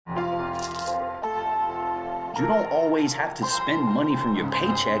You don't always have to spend money from your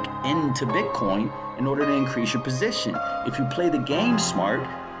paycheck into Bitcoin in order to increase your position. If you play the game smart,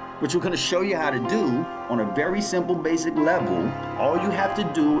 which we're going to show you how to do on a very simple basic level, all you have to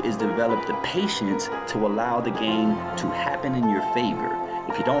do is develop the patience to allow the game to happen in your favor.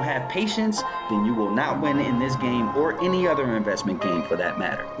 If you don't have patience, then you will not win in this game or any other investment game for that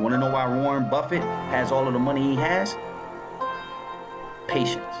matter. You want to know why Warren Buffett has all of the money he has?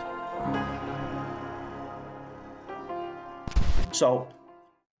 Patience. So,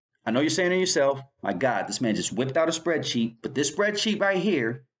 I know you're saying to yourself, my God, this man just whipped out a spreadsheet, but this spreadsheet right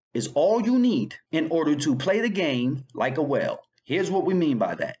here is all you need in order to play the game like a whale. Here's what we mean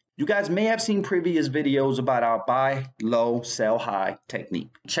by that. You guys may have seen previous videos about our buy low, sell high technique.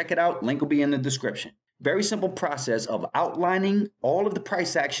 Check it out, link will be in the description. Very simple process of outlining all of the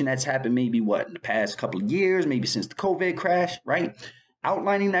price action that's happened maybe in the past couple of years, maybe since the COVID crash, right?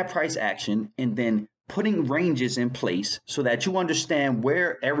 Outlining that price action and then putting ranges in place so that you understand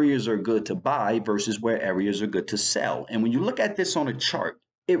where areas are good to buy versus where areas are good to sell. And when you look at this on a chart,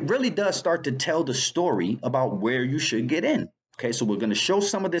 it really does start to tell the story about where you should get in. Okay, so we're going to show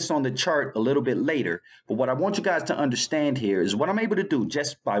some of this on the chart a little bit later. But what I want you guys to understand here is what I'm able to do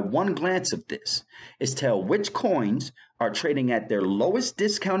just by one glance of this is tell which coins are trading at their lowest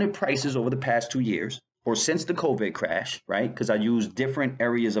discounted prices over the past 2 years or since the COVID crash, right? Because I use different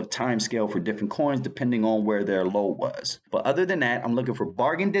areas of time scale for different coins depending on where their low was. But other than that, I'm looking for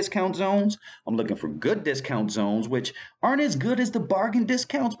bargain discount zones. I'm looking for good discount zones, which aren't as good as the bargain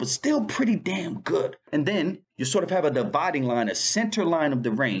discounts, but still pretty damn good. And then you sort of have a dividing line, a center line of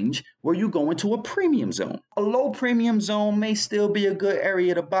the range where you go into a premium zone. A low premium zone may still be a good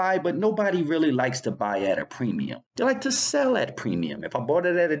area to buy, but nobody really likes to buy at a premium. They like to sell at premium. If I bought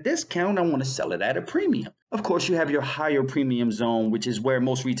it at a discount, I want to sell it at a premium. Of course, you have your higher premium zone, which is where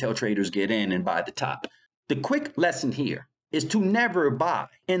most retail traders get in and buy the top. The quick lesson here is to never buy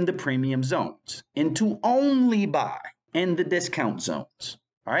in the premium zones and to only buy in the discount zones.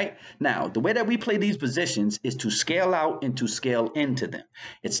 All right. Now, the way that we play these positions is to scale out and to scale into them.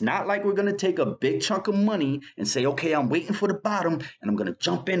 It's not like we're going to take a big chunk of money and say, okay, I'm waiting for the bottom and I'm going to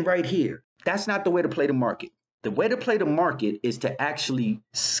jump in right here. That's not the way to play the market. The way to play the market is to actually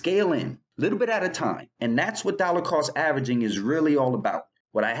scale in a little bit at a time. And that's what dollar cost averaging is really all about.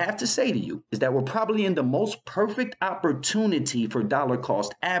 What I have to say to you is that we're probably in the most perfect opportunity for dollar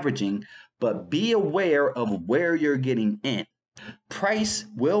cost averaging, but be aware of where you're getting in. Price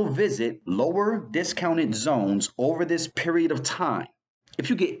will visit lower discounted zones over this period of time.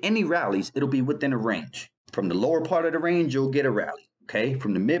 If you get any rallies, it'll be within a range. From the lower part of the range, you'll get a rally. Okay,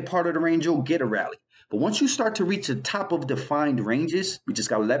 from the mid part of the range, you'll get a rally. But once you start to reach the top of defined ranges, we just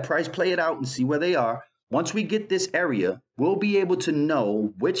got to let price play it out and see where they are. Once we get this area, we'll be able to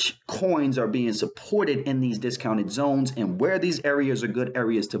know which coins are being supported in these discounted zones and where these areas are good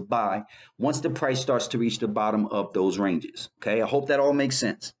areas to buy once the price starts to reach the bottom of those ranges. Okay, I hope that all makes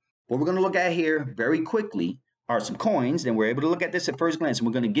sense. What we're going to look at here very quickly are some coins, and we're able to look at this at first glance, and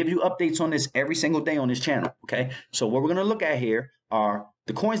we're going to give you updates on this every single day on this channel. Okay, so what we're going to look at here are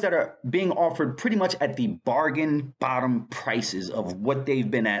the coins that are being offered pretty much at the bargain bottom prices of what they've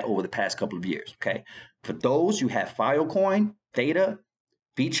been at over the past couple of years. Okay, for those, you have Filecoin, Theta,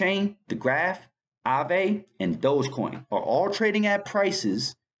 VeChain, the Graph, Aave, and Dogecoin are all trading at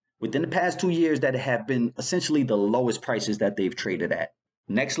prices within the past 2 years that have been essentially the lowest prices that they've traded at.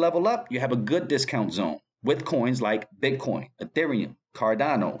 Next level up, you have a good discount zone with coins like Bitcoin, Ethereum,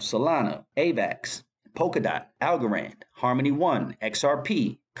 Cardano, Solana, AVAX, Polkadot, Algorand, Harmony One,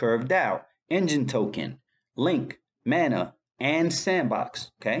 XRP, Curve DAO, Enjin token, Link, Mana, and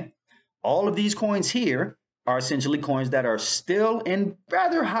Sandbox. Okay, all of these coins here are essentially coins that are still in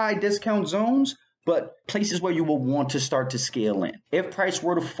rather high discount zones, but places where you will want to start to scale in. If price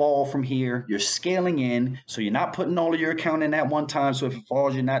were to fall from here, you're scaling in, so you're not putting all of your account in at one time. So if it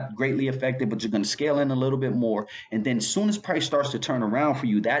falls, you're not greatly affected, but you're going to scale in a little bit more. And then as soon as price starts to turn around for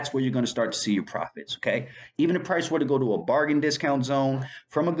you, that's where you're going to start to see your profits, okay? Even if price were to go to a bargain discount zone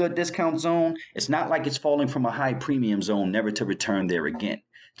from a good discount zone, it's not like it's falling from a high premium zone, never to return there again.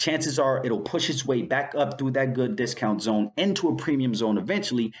 Chances are it'll push its way back up through that good discount zone into a premium zone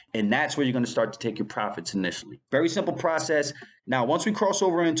eventually, and that's where you're going to start to take your profits initially. Very simple process. Now, once we cross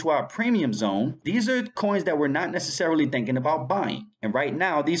over into our premium zone, these are coins that we're not necessarily thinking about buying. And right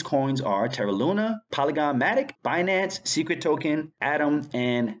now, these coins are Terra Luna, Polygon MATIC, Binance, Secret Token, Atom,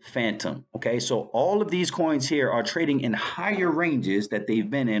 and Fantom. Okay, so all of these coins here are trading in higher ranges that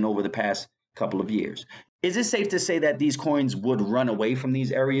they've been in over the past couple of years. Is it safe to say that these coins would run away from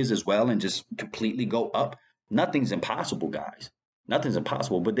these areas as well and just completely go up? Nothing's impossible, guys. Nothing's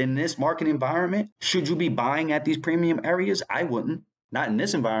impossible. But then in this market environment, should you be buying at these premium areas? I wouldn't. Not in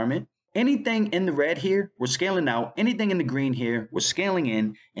this environment. Anything in the red here, we're scaling out. Anything in the green here, we're scaling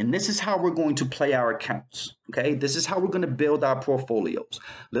in. And this is how we're going to play our accounts. Okay, this is how we're going to build our portfolios,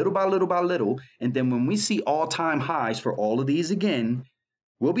 little by little by little. And then when we see all-time highs for all of these again,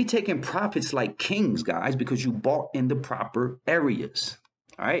 we'll be taking profits like kings, guys, because you bought in the proper areas.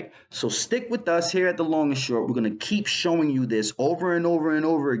 All right, so stick with us here at The Long and Short. We're going to keep showing you this over and over and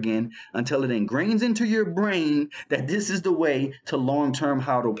over again until it ingrains into your brain that this is the way to long-term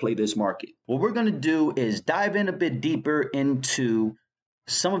how to play this market. What we're going to do is dive in a bit deeper into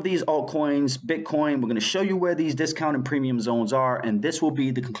some of these altcoins, Bitcoin. We're going to show you where these discount and premium zones are, and this will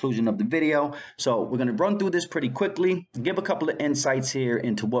be the conclusion of the video. So we're going to run through this pretty quickly, give a couple of insights here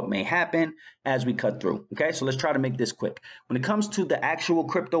into what may happen as we cut through. Okay, so let's try to make this quick. When it comes to the actual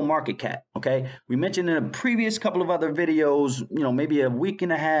crypto market cap, okay, we mentioned in a previous couple of other videos, maybe a week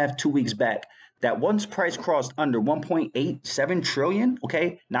and a half, 2 weeks back, that once price crossed under 1.87 trillion,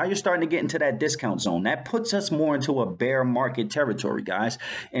 okay, now you're starting to get into that discount zone. That puts us more into a bear market territory, guys.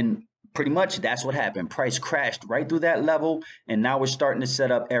 And pretty much that's what happened. Price crashed right through that level. And now we're starting to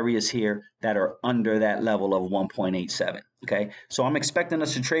set up areas here that are under that level of 1.87. Okay, so I'm expecting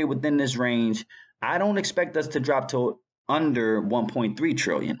us to trade within this range. I don't expect us to drop to under 1.3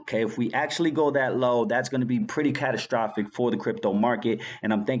 trillion. Okay, if we actually go that low, that's going to be pretty catastrophic for the crypto market.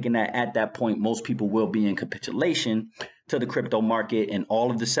 And I'm thinking that at that point, most people will be in capitulation to the crypto market, and all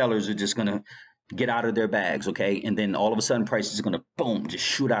of the sellers are just going to get out of their bags. Okay, and then all of a sudden, price is going to boom, just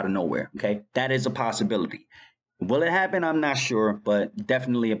shoot out of nowhere. Okay, that is a possibility. Will it happen? I'm not sure, but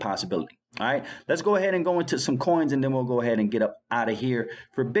definitely a possibility. All right, let's go ahead and go into some coins, and then we'll go ahead and get up out of here.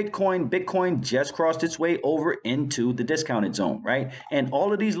 For Bitcoin, Bitcoin just crossed its way over into the discounted zone, right? And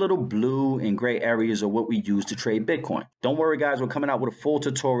all of these little blue and gray areas are what we use to trade Bitcoin. Don't worry, guys, we're coming out with a full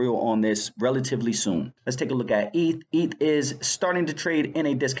tutorial on this relatively soon. Let's take a look at ETH. ETH is starting to trade in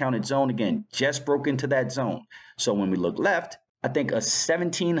a discounted zone again, just broke into that zone. So when we look left, I think a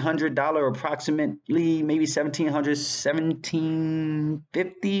 $1,700 approximately, maybe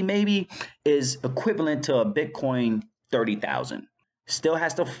 $1,750 maybe, is equivalent to a Bitcoin 30,000. Still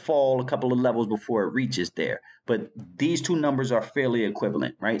has to fall a couple of levels before it reaches there. But these two numbers are fairly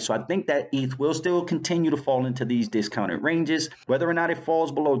equivalent, right? So I think that ETH will still continue to fall into these discounted ranges. Whether or not it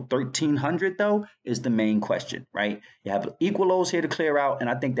falls below 1,300 though is the main question, right? You have equal lows here to clear out,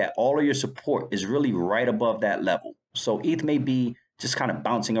 and I think that all of your support is really right above that level. So ETH may be just kind of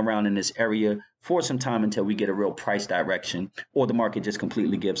bouncing around in this area for some time until we get a real price direction, or the market just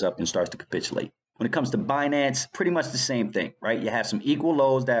completely gives up and starts to capitulate. When it comes to Binance, pretty much the same thing, right? You have some equal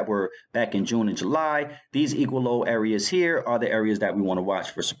lows that were back in June and July. These equal low areas here are the areas that we want to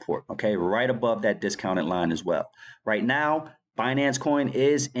watch for support, okay? Right above that discounted line as well. Right now, Binance coin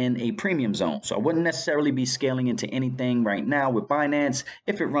is in a premium zone. So I wouldn't necessarily be scaling into anything right now with Binance.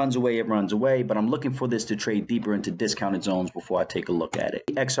 If it runs away, it runs away. But I'm looking for this to trade deeper into discounted zones before I take a look at it.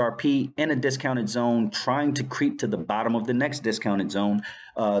 XRP in a discounted zone, trying to creep to the bottom of the next discounted zone.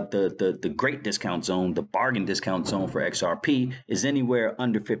 The great discount zone, the bargain discount zone for XRP is anywhere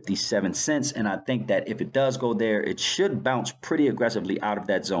under 57 cents. And I think that if it does go there, it should bounce pretty aggressively out of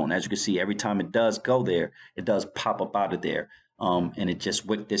that zone. As you can see, every time it does go there, it does pop up out of there. And it just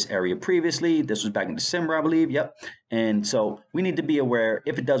wicked this area previously. This was back in December, I believe. Yep. And so we need to be aware,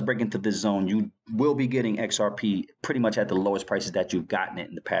 if it does break into this zone, you will be getting XRP pretty much at the lowest prices that you've gotten it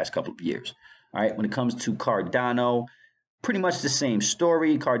in the past couple of years. All right. When it comes to Cardano, pretty much the same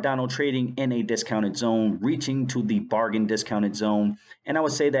story. Cardano trading in a discounted zone, reaching to the bargain discounted zone. And I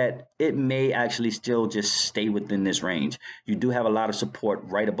would say that it may actually still just stay within this range. You do have a lot of support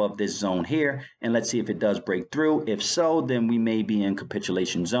right above this zone here. And let's see if it does break through. If so, then we may be in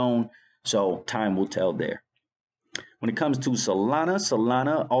capitulation zone. So time will tell there. When it comes to Solana,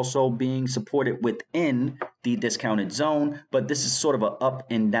 Solana also being supported within the discounted zone, but this is sort of an up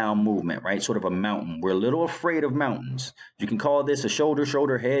and down movement, right? Sort of a mountain. We're a little afraid of mountains. You can call this a shoulder,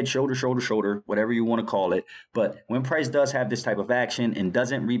 shoulder, head, shoulder, shoulder, shoulder, whatever you want to call it. But when price does have this type of action and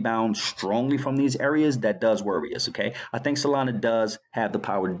doesn't rebound strongly from these areas, that does worry us, okay? I think Solana does have the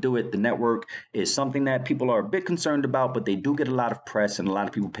power to do it. The network is something that people are a bit concerned about, but they do get a lot of press and a lot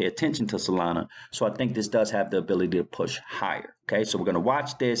of people pay attention to Solana. So I think this does have the ability to push higher. Okay, so we're going to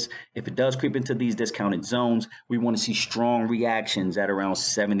watch this. If it does creep into these discounted zones, we want to see strong reactions at around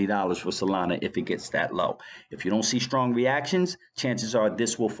 $70 for Solana if it gets that low. If you don't see strong reactions, chances are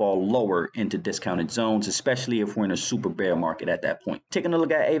this will fall lower into discounted zones, especially if we're in a super bear market at that point. Taking a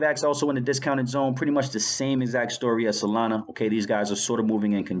look at AVAX, also in the discounted zone, pretty much the same exact story as Solana. Okay, these guys are sort of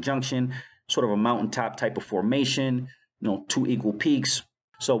moving in conjunction, sort of a mountaintop type of formation. two equal peaks.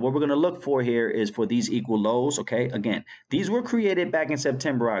 So what we're going to look for here is for these equal lows, okay? Again, these were created back in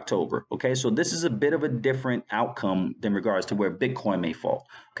September, October, okay? So this is a bit of a different outcome in regards to where Bitcoin may fall.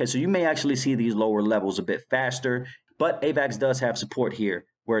 Okay, so you may actually see these lower levels a bit faster, but AVAX does have support here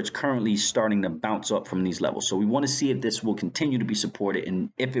where it's currently starting to bounce up from these levels. So we want to see if this will continue to be supported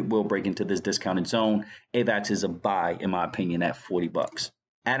and if it will break into this discounted zone. AVAX is a buy, in my opinion, at 40 bucks.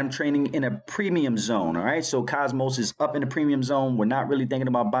 Atom trading in a premium zone. All right, so Cosmos is up in the premium zone. We're not really thinking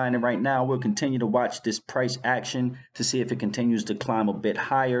about buying it right now. We'll continue to watch this price action to see if it continues to climb a bit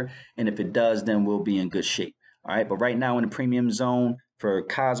higher. And if it does, then we'll be in good shape. All right, but right now in the premium zone for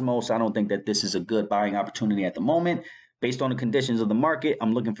Cosmos, I don't think that this is a good buying opportunity at the moment. Based on the conditions of the market,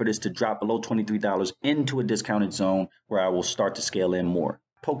 I'm looking for this to drop below $23 into a discounted zone where I will start to scale in more.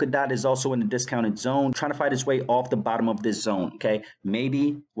 Polkadot is also in the discounted zone, trying to fight its way off the bottom of this zone, okay?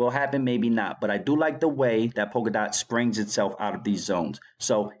 Maybe will happen, maybe not, but I do like the way that Polkadot springs itself out of these zones.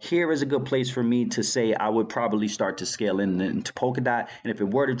 So here is a good place for me to say I would probably start to scale into Polkadot, and if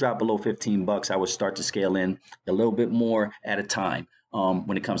it were to drop below 15 bucks, I would start to scale in a little bit more at a time.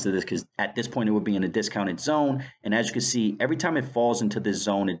 When it comes to this, because at this point it would be in a discounted zone, and as you can see, every time it falls into this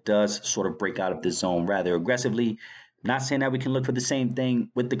zone, it does sort of break out of this zone rather aggressively. Not saying that we can look for the same thing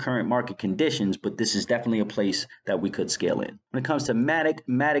with the current market conditions, but this is definitely a place that we could scale in. When it comes to MATIC,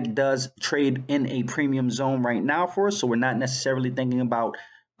 MATIC does trade in a premium zone right now for us, so we're not necessarily thinking about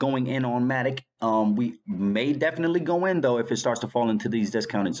going in on MATIC. We may definitely go in though if it starts to fall into these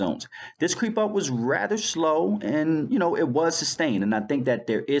discounted zones. This creep up was rather slow, and it was sustained, and I think that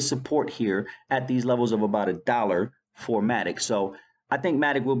there is support here at these levels of about $1 for MATIC. So I think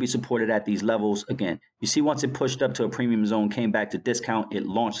MATIC will be supported at these levels. Again, you see once it pushed up to a premium zone, came back to discount, it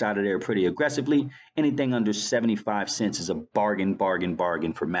launched out of there pretty aggressively. Anything under 75 cents is a bargain for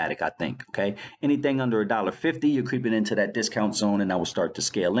MATIC, I think, okay? Anything under $1.50, you're creeping into that discount zone, and I will start to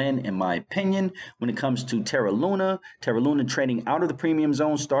scale in my opinion. When it comes to Terra Luna trading out of the premium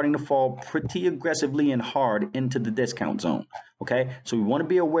zone, starting to fall pretty aggressively and hard into the discount zone, okay? So we want to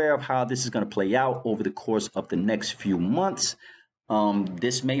be aware of how this is going to play out over the course of the next few months.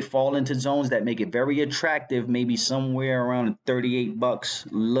 This may fall into zones that make it very attractive, maybe somewhere around 38 bucks,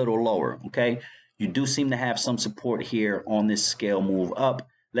 a little lower, okay? You do seem to have some support here on this scale move up.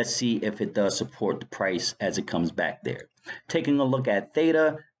 Let's see if it does support the price as it comes back there. Taking a look at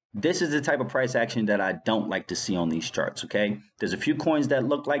Theta, this is the type of price action that I don't like to see on these charts, okay? There's a few coins that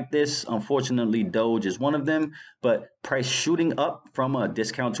look like this. Unfortunately, Doge is one of them, but price shooting up from a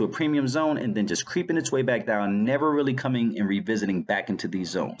discount to a premium zone and then just creeping its way back down, never really coming and revisiting back into these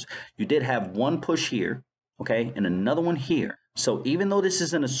zones. You did have one push here, okay, and another one here. So even though this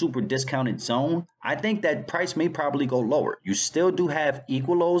isn't a super discounted zone, I think that price may probably go lower. You still do have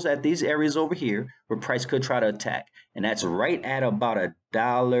equal lows at these areas over here where price could try to attack. And that's right at about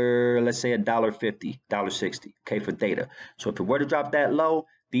 $1, let's say $1.50, $1.60, okay, for Theta. So if it were to drop that low,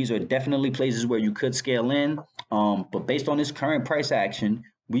 these are definitely places where you could scale in. But based on this current price action,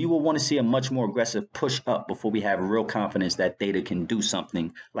 we will want to see a much more aggressive push up before we have real confidence that Theta can do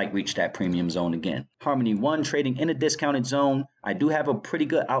something like reach that premium zone again. Harmony One trading in a discounted zone. I do have a pretty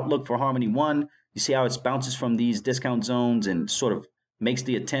good outlook for Harmony One. You see how it bounces from these discount zones and sort of makes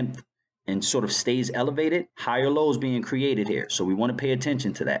the attempt and sort of stays elevated. Higher lows being created here, so we want to pay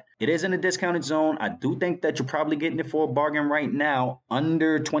attention to that. It is in a discounted zone. I do think that you're probably getting it for a bargain right now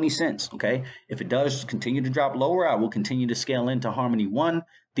under 20 cents, okay? If it does continue to drop lower, I will continue to scale into Harmony One.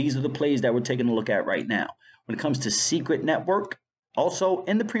 These are the plays that we're taking a look at right now. When it comes to Secret Network, also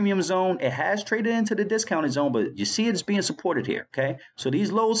in the premium zone, it has traded into the discounted zone, but you see it's being supported here, okay? So these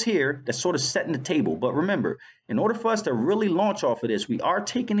lows here, that's sort of setting the table. But remember, in order for us to really launch off of this, we are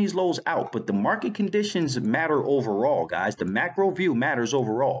taking these lows out, but the market conditions matter overall, guys. The macro view matters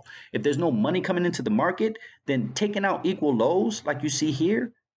overall. If there's no money coming into the market, then taking out equal lows like you see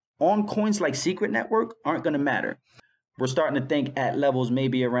here on coins like Secret Network aren't going to matter. We're starting to think at levels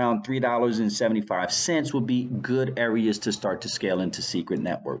maybe around $3.75 would be good areas to start to scale into Secret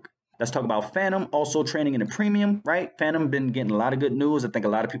Network. Let's talk about Fantom, also trading in a premium, right? Fantom been getting a lot of good news. I think a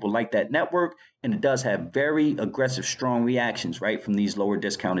lot of people like that network, and it does have very aggressive, strong reactions, right, from these lower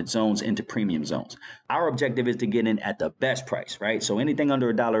discounted zones into premium zones. Our objective is to get in at the best price, right? So anything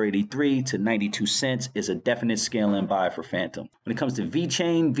under $1.83 to 92 cents is a definite scale and buy for Fantom. When it comes to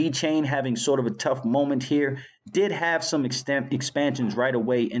VeChain having sort of a tough moment here, did have some expansions right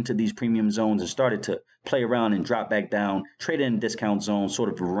away into these premium zones and started to play around and drop back down, trade in discount zones, sort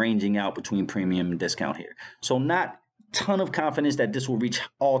of ranging out between premium and discount here. So not ton of confidence that this will reach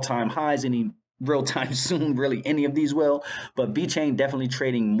all-time highs real time soon, really any of these will, but VeChain definitely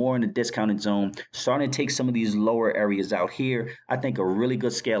trading more in the discounted zone, starting to take some of these lower areas out here. I think a really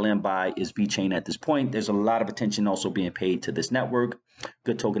good scale in buy is VeChain at this point. There's a lot of attention also being paid to this network.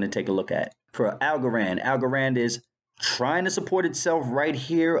 Good token to take a look at. For Algorand is trying to support itself right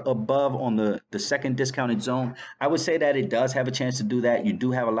here above on the second discounted zone. I would say that it does have a chance to do that. You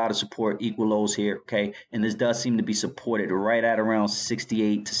do have a lot of support, equal lows here, okay? And this does seem to be supported right at around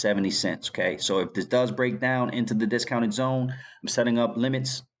 68 to 70 cents, okay? So if this does break down into the discounted zone, I'm setting up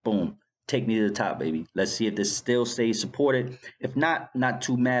limits, boom, take me to the top, baby. Let's see if this still stays supported. If not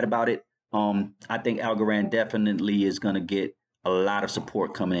too mad about it. I think Algorand definitely is going to get a lot of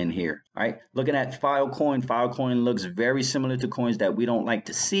support coming in here. All right, looking at Filecoin looks very similar to coins that we don't like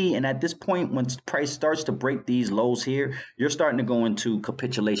to see. And at this point, when price starts to break these lows here, you're starting to go into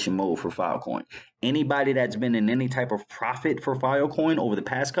capitulation mode for Filecoin. Anybody that's been in any type of profit for Filecoin over the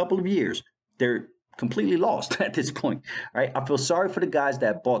past couple of years, they're completely lost at this point. All right, I feel sorry for the guys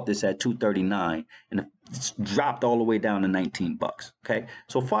that bought this at 239 and it's dropped all the way down to 19 bucks. Okay,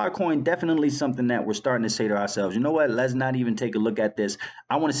 so Filecoin definitely something that we're starting to say to ourselves, you know what, let's not even take a look at this.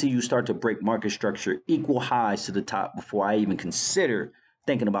 I want to see you start to break market structure, equal highs to the top before I even consider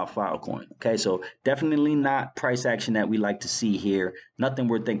thinking about Filecoin. Okay, so definitely not price action that we like to see here. Nothing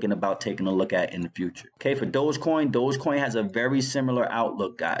we're thinking about taking a look at in the future. Okay, for Dogecoin has a very similar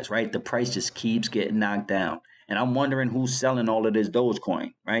outlook, guys, right? The price just keeps getting knocked down. And I'm wondering who's selling all of this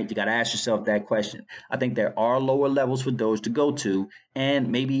Dogecoin, right? You got to ask yourself that question. I think there are lower levels for Doge to go to,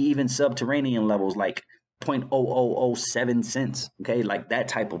 and maybe even subterranean levels like 0.0007 cents, okay? Like that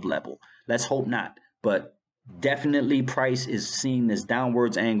type of level. Let's hope not. But definitely price is seeing this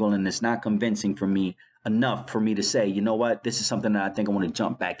downwards angle, and it's not convincing for me enough for me to say, you know what, this is something that I think I want to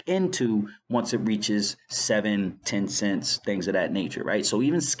jump back into once it reaches 7-10 cents, things of that nature, right? So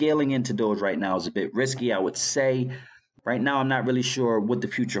even scaling into Doge right now is a bit risky, I would say. Right now, I'm not really sure what the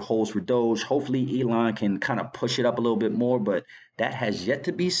future holds for Doge. Hopefully, Elon can kind of push it up a little bit more, but that has yet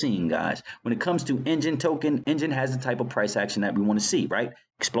to be seen, guys. When it comes to Enjin token, Enjin has the type of price action that we want to see, right?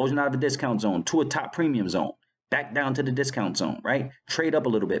 Explosion out of a discount zone to a top premium zone, back down to the discount zone, right? Trade up a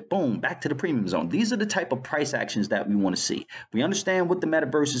little bit, boom, back to the premium zone. These are the type of price actions that we want to see. We understand what the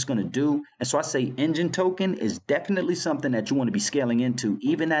metaverse is going to do. And so I say Enjin token is definitely something that you want to be scaling into,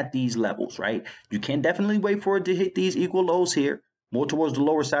 even at these levels, right? You can definitely wait for it to hit these equal lows here, more towards the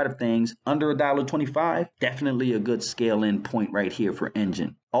lower side of things, under $1.25. Definitely a good scale in point right here for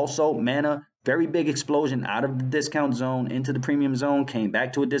Enjin. Also, Mana, very big explosion out of the discount zone into the premium zone, came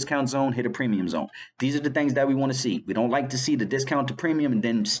back to a discount zone, hit a premium zone. These are the things that we want to see. We don't like to see the discount to premium and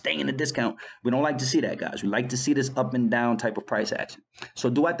then stay in the discount. We don't like to see that, guys. We like to see this up and down type of price action. So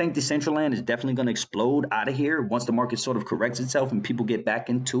do I think Decentraland is definitely going to explode out of here once the market sort of corrects itself and people get back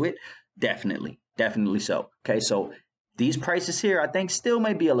into it? Definitely so. Okay, so these prices here, I think, still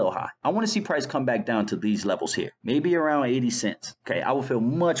may be a little high. I want to see price come back down to these levels here, maybe around 80 cents. Okay, I will feel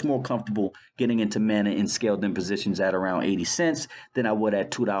much more comfortable getting into Mana in scaled in positions at around 80 cents than I would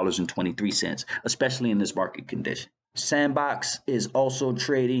at $2.23, especially in this market condition. Sandbox is also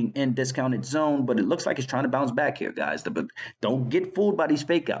trading in discounted zone, but it looks like it's trying to bounce back here, guys. But don't get fooled by these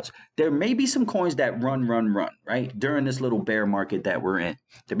fake outs. There may be some coins that run, right? During this little bear market that we're in.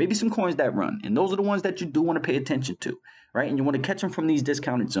 There may be some coins that run, and those are the ones that you do want to pay attention to, right? And you want to catch them from these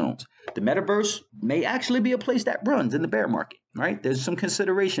discounted zones. The metaverse may actually be a place that runs in the bear market, right? There's some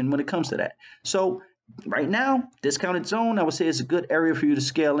consideration when it comes to that. So right now, discounted zone, I would say, is a good area for you to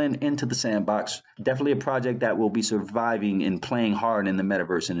scale into the Sandbox. Definitely a project that will be surviving and playing hard in the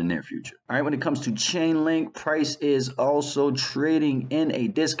metaverse in the near future. All right, when it comes to Chainlink, price is also trading in a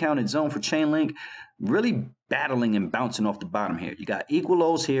discounted zone for Chainlink, really battling and bouncing off the bottom here. You got equal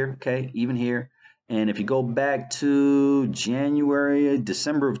lows here, okay, even here. And if you go back to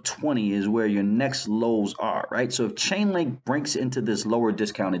December of 20 is where your next lows are, right? So if Chainlink breaks into this lower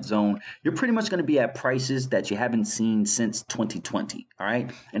discounted zone, you're pretty much going to be at prices that you haven't seen since 2020, all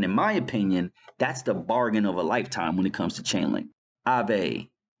right? And in my opinion, that's the bargain of a lifetime when it comes to Chainlink. Aave,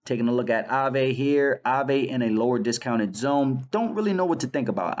 taking a look at Aave here, Aave in a lower discounted zone. Don't really know what to think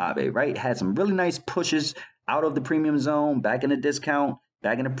about Aave, right? Had some really nice pushes out of the premium zone, back in the discount,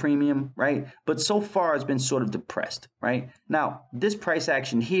 back in the premium, right? But so far it's been sort of depressed, right? Now, this price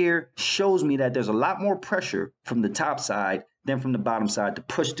action here shows me that there's a lot more pressure from the top side than from the bottom side to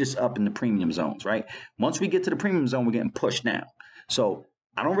push this up in the premium zones, right? Once we get to the premium zone, we're getting pushed down. So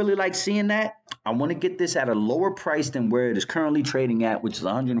I don't really like seeing that. I want to get this at a lower price than where it is currently trading at, which is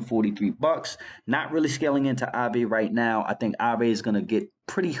 143 bucks. Not really scaling into Aave right now. I think Aave is going to get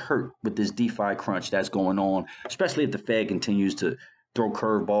pretty hurt with this DeFi crunch that's going on, especially if the Fed continues to throw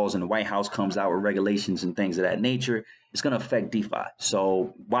curveballs and the White House comes out with regulations and things of that nature, it's going to affect DeFi.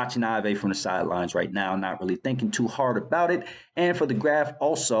 So watching Aave from the sidelines right now, not really thinking too hard about it. And for the graph,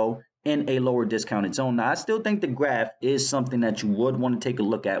 also in a lower discounted zone. Now, I still think the graph is something that you would want to take a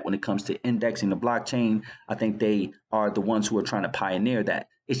look at when it comes to indexing the blockchain. I think they are the ones who are trying to pioneer that.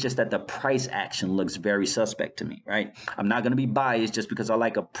 It's just that the price action looks very suspect to me, right? I'm not going to be biased just because I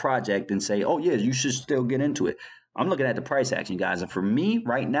like a project and say, oh, yeah, you should still get into it. I'm looking at the price action, guys. And for me,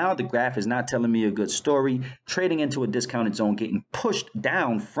 right now, the graph is not telling me a good story. Trading into a discounted zone, getting pushed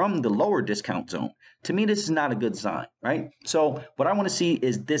down from the lower discount zone. To me, this is not a good sign, right? So what I want to see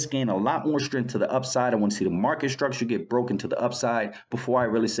is this gain a lot more strength to the upside. I want to see the market structure get broken to the upside before I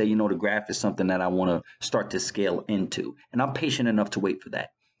really say, you know, the graph is something that I want to start to scale into. And I'm patient enough to wait for that,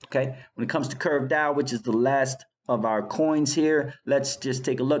 okay? When it comes to Curve DAO, which is the last of our coins here, let's just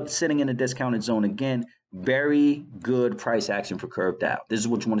take a look. Sitting in a discounted zone again. Very good price action for Curve DAO. This is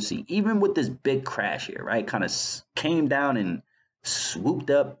what you want to see. Even with this big crash here, right? Kind of came down and swooped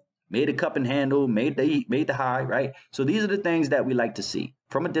up, made a cup and handle, made the high, right? So these are the things that we like to see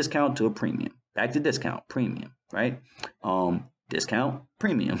from a discount to a premium. Back to discount, premium, right? Discount,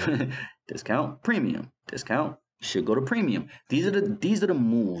 premium, discount, premium, discount. Should go to premium. These are the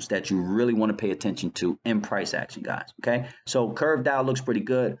moves that you really want to pay attention to in price action, guys. Okay, so Curve DAO looks pretty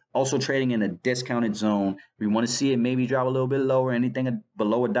good. Also trading in a discounted zone. We want to see it maybe drop a little bit lower. Anything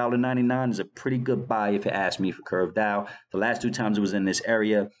below $1.99 is a pretty good buy if you ask me for Curve DAO. The last 2 times it was in this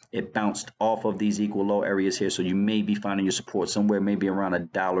area, it bounced off of these equal low areas here. So you may be finding your support somewhere maybe around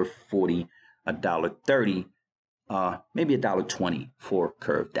 $1.40, $1.30, maybe $1.20 for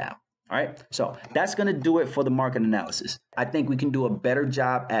Curve DAO. All right, so that's going to do it for the market analysis. I think we can do a better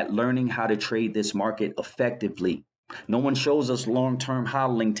job at learning how to trade this market effectively. No one shows us long-term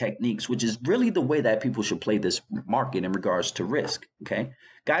hodling techniques, which is really the way that people should play this market in regards to risk, okay?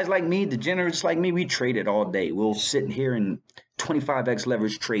 Guys like me, degenerates like me, we trade it all day. We'll sit here in 25x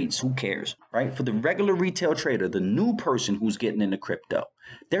leverage trades. Who cares, right? For the regular retail trader, the new person who's getting into crypto,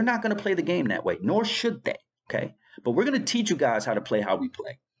 they're not going to play the game that way, nor should they, okay? But we're going to teach you guys how to play how we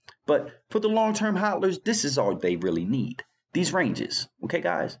play. But for the long-term hodlers, this is all they really need. These ranges, okay,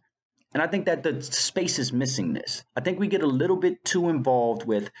 guys? And I think that the space is missing this. I think we get a little bit too involved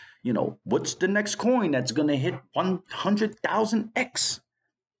with, you know, what's the next coin that's going to hit 100,000x?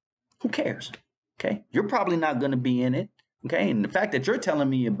 Who cares? Okay, you're probably not going to be in it. Okay, and the fact that you're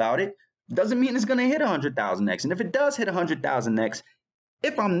telling me about it doesn't mean it's going to hit 100,000x. And if it does hit 100,000x,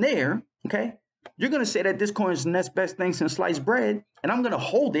 if I'm there, okay, you're going to say that this coin is the next best thing since sliced bread, and I'm going to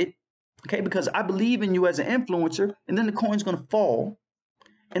hold it, okay, because I believe in you as an influencer, and then the coin's going to fall.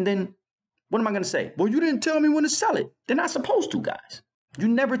 And then what am I going to say? Well, you didn't tell me when to sell it. They're not supposed to, guys. You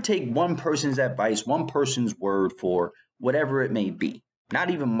never take one person's advice, one person's word for whatever it may be, not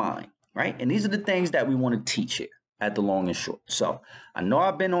even mine, right? And these are the things that we want to teach here at the long and short. So I know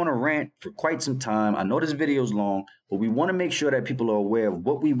I've been on a rant for quite some time. I know this video is long, but we want to make sure that people are aware of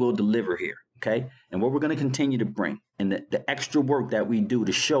what we will deliver here. Okay, and what we're going to continue to bring, and the extra work that we do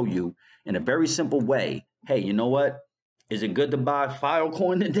to show you in a very simple way. Hey, you know what? Is it good to buy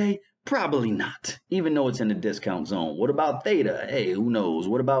Filecoin today? Probably not, even though it's in the discount zone. What about Theta? Hey, who knows?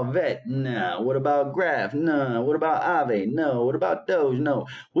 What about VET? Nah. What about Graph? Nah. What about Aave? No. What about Doge? No.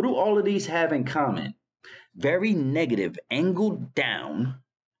 What do all of these have in common? Very negative, angled down,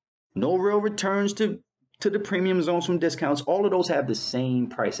 no real returns to the premium zones from discounts. All of those have the same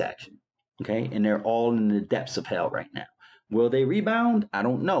price action. Okay, and they're all in the depths of hell right now. Will they rebound? I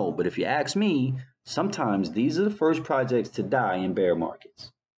don't know. But if you ask me, sometimes these are the first projects to die in bear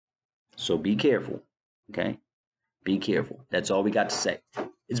markets. So be careful, okay? Be careful. That's all we got to say.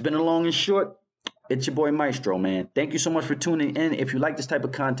 It's been a long and short. It's your boy Maestro, man. Thank you so much for tuning in. If you like this type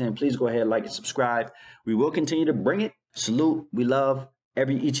of content, please go ahead, like and subscribe. We will continue to bring it. Salute. We love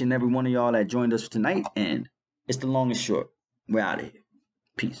each and every one of y'all that joined us tonight. And it's the long and short. We're out of here.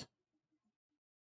 Peace.